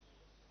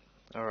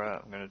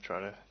Alright, I'm going to try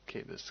to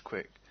keep this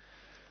quick.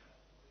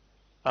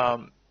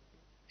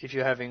 If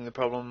you're having the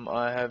problem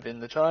I have in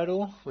the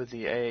title with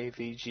the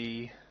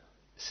avg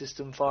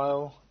system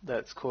file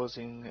that's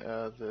causing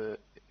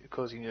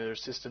your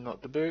system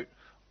not to boot,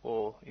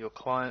 or your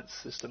client's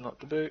system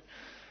not to boot,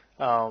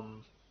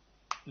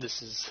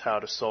 this is how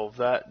to solve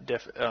that.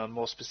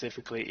 More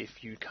specifically,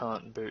 if you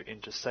can't boot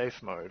into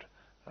safe mode.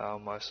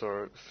 I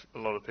saw a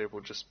lot of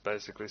people just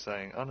basically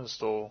saying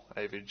uninstall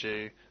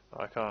avg.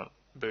 I can't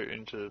boot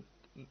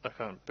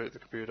the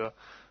computer.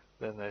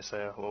 Then they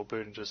say, well,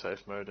 boot into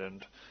safe mode,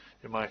 and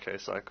in my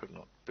case, I could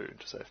not boot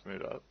into safe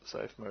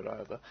mode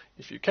either.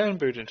 If you can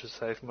boot into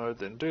safe mode,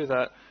 then do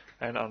that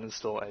and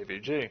uninstall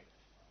avg.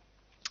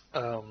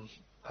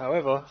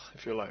 However,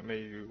 if you're like me,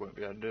 you won't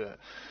be able to do that.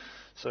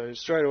 So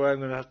straight away,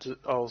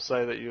 I'll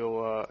say that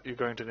you're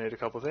going to need a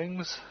couple of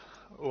things.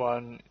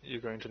 One,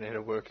 you're going to need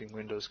a working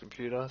Windows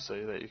computer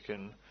so that you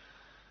can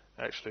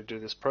actually do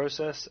this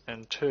process,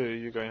 and two,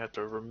 you're going to have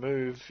to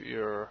remove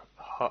your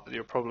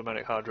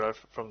problematic hard drive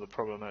from the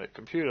problematic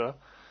computer,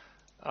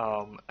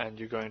 and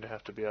you're going to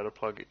have to be able to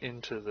plug it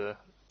into the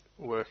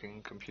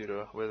working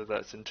computer, whether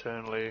that's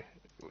internally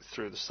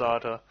through the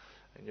SATA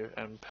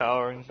and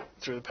powering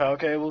through the power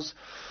cables,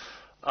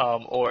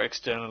 or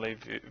externally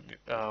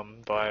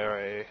via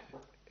a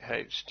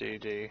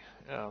HDD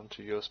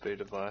to USB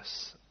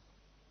device.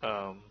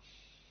 And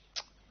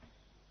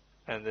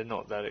they're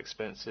not that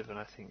expensive, and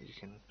I think you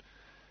can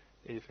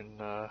even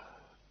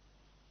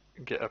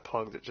get a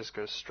plug that just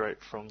goes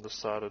straight from the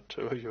SATA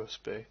to a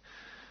USB.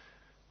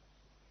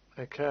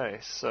 Okay,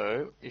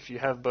 so if you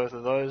have both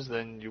of those,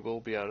 then you will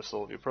be able to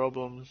solve your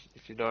problem.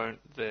 If you don't,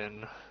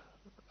 then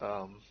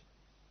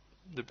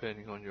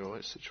depending on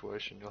your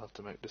situation, you'll have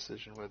to make a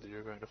decision whether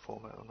you're going to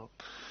format or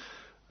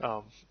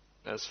not.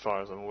 As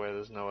far as I'm aware,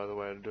 there's no other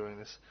way of doing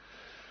this.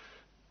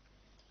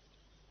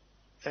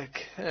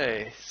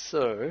 Okay,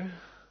 so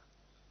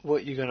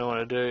what you're going to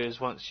want to do is,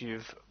 once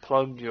you've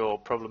plugged your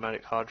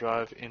problematic hard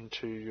drive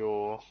into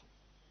your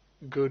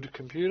good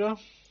computer,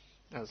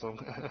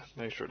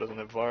 make sure it doesn't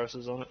have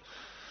viruses on it.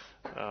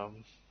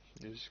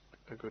 Use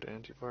a good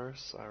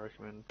antivirus. I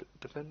recommend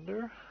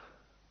Defender.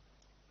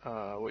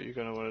 What you're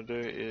going to want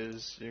to do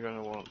is you're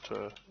going to want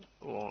to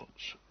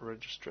launch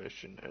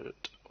registration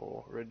edit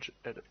or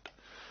regedit.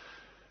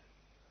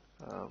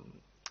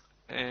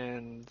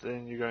 And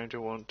then you're going to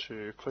want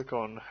to click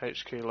on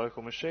HKey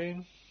local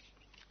machine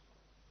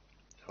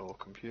or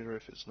computer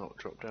if it's not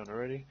dropped down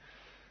already,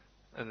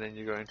 and then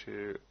you're going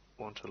to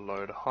want to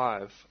load a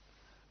Hive.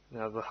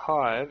 Now the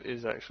Hive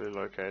is actually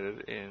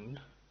located in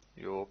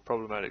your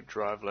problematic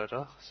drive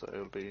letter, so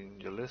it'll be in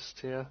your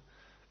list here,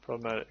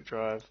 problematic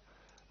drive,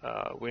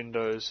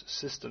 Windows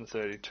System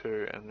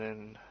 32, and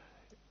then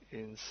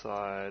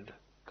inside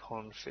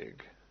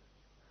config.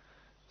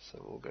 So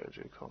we'll go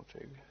to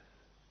config.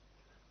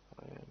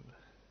 I am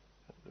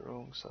at the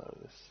wrong side of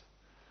this.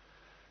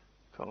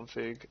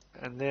 Config,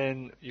 and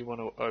then you want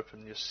to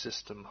open your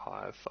system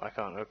Hive. I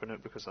can't open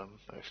it because I'm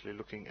actually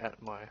looking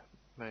at my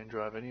main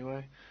drive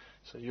anyway.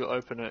 So you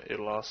open it,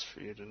 it'll ask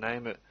for you to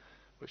name it,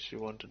 which you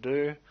want to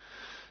do.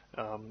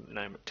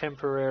 Name it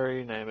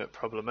temporary, name it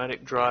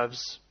problematic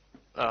drives,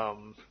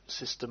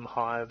 system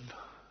Hive,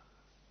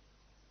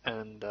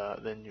 and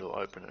then you'll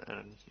open it,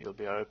 and you'll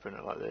be able to open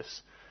it like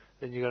this.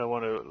 Then you're going to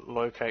want to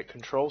locate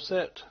control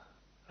set,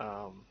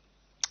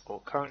 or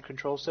current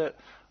control set.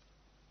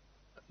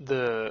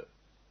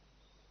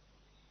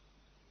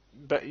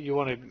 But you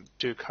want to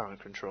do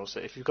current control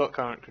set. If you've got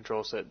current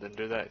control set, then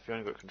do that. If you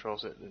only got control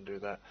set, then do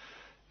that.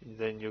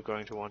 Then you're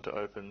going to want to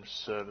open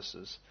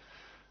services.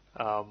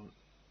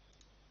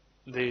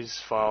 These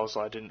files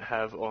I didn't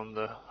have on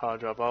the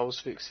hard drive I was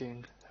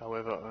fixing.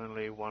 However,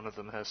 only one of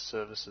them has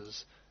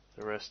services.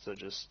 The rest are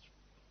just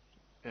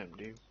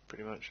empty,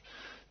 pretty much.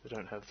 They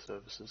don't have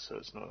services, so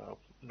it's not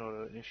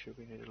an issue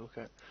we need to look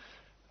at.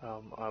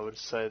 I would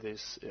say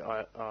these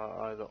are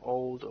either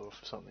old or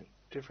something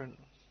different.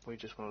 We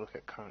just want to look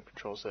at current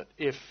control set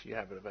if you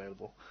have it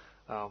available.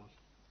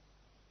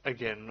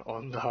 Again,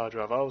 on the hard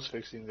drive I was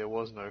fixing, there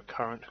was no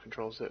current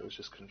control set, it was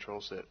just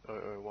control set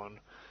 001.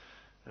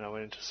 And I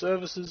went into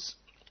services,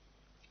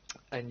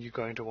 and you're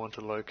going to want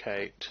to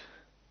locate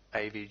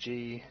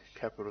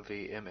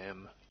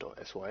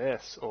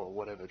avgVmm.sys, or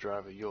whatever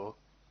driver you're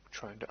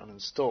trying to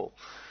uninstall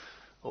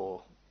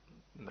or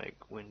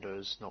make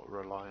Windows not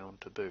rely on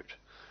to boot.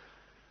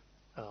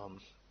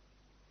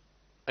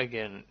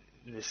 Again,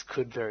 this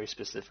could very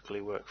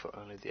specifically work for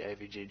only the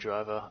avg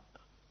driver.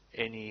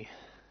 Any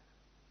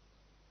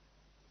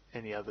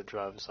other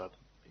drivers,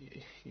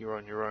 you're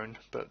on your own,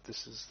 but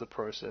this is the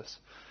process.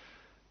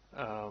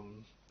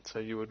 So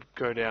you would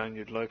go down,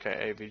 you'd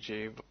locate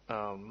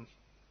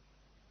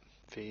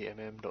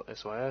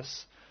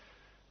avgVmm.sys,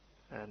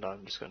 and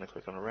I'm just going to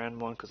click on a random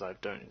one because I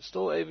don't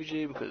install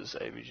avg, because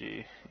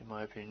avg, in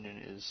my opinion,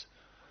 is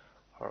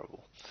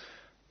horrible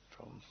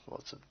from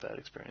lots of bad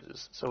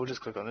experiences. So we'll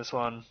just click on this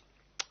one,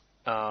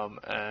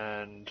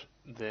 and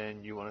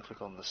then you want to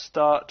click on the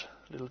start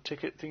little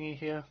ticket thingy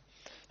here.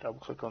 double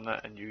click on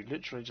that and you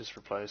literally just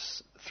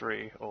replace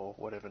 3 or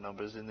whatever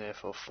numbers in there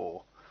for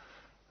 4,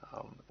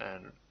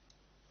 and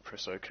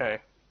press OK.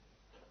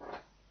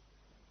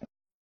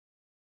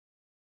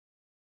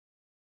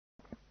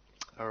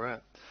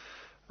 Alright.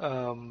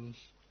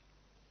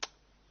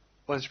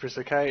 Once you press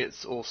OK,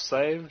 it's all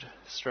saved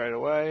straight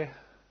away.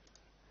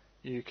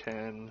 You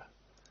can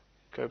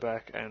go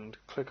back and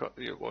click on,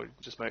 well,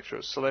 just make sure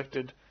it's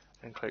selected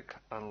and click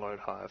Unload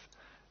Hive.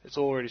 It's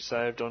already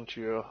saved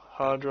onto your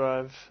hard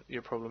drive,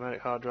 your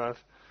problematic hard drive.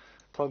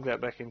 Plug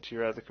that back into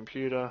your other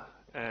computer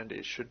and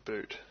it should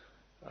boot.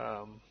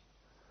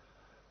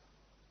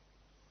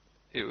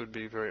 It would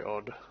be very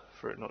odd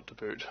for it not to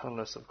boot,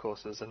 unless of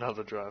course there's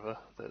another driver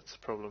that's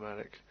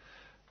problematic.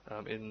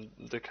 In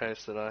the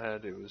case that I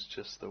had, it was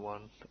just the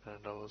one,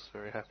 and I was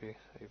very happy,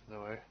 even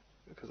though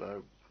because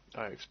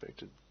I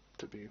expected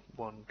to be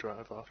one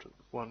driver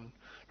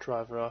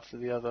after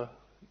the other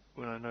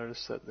when I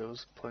noticed that there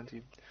was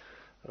plenty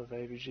of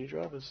avg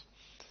drivers.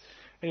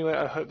 Anyway,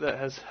 I hope that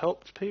has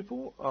helped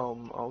people.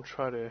 I'll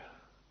try to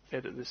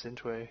edit this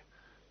into a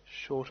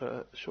short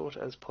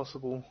as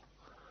possible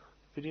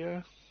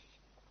video,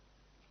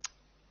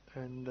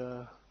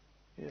 and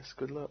yes,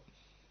 good luck.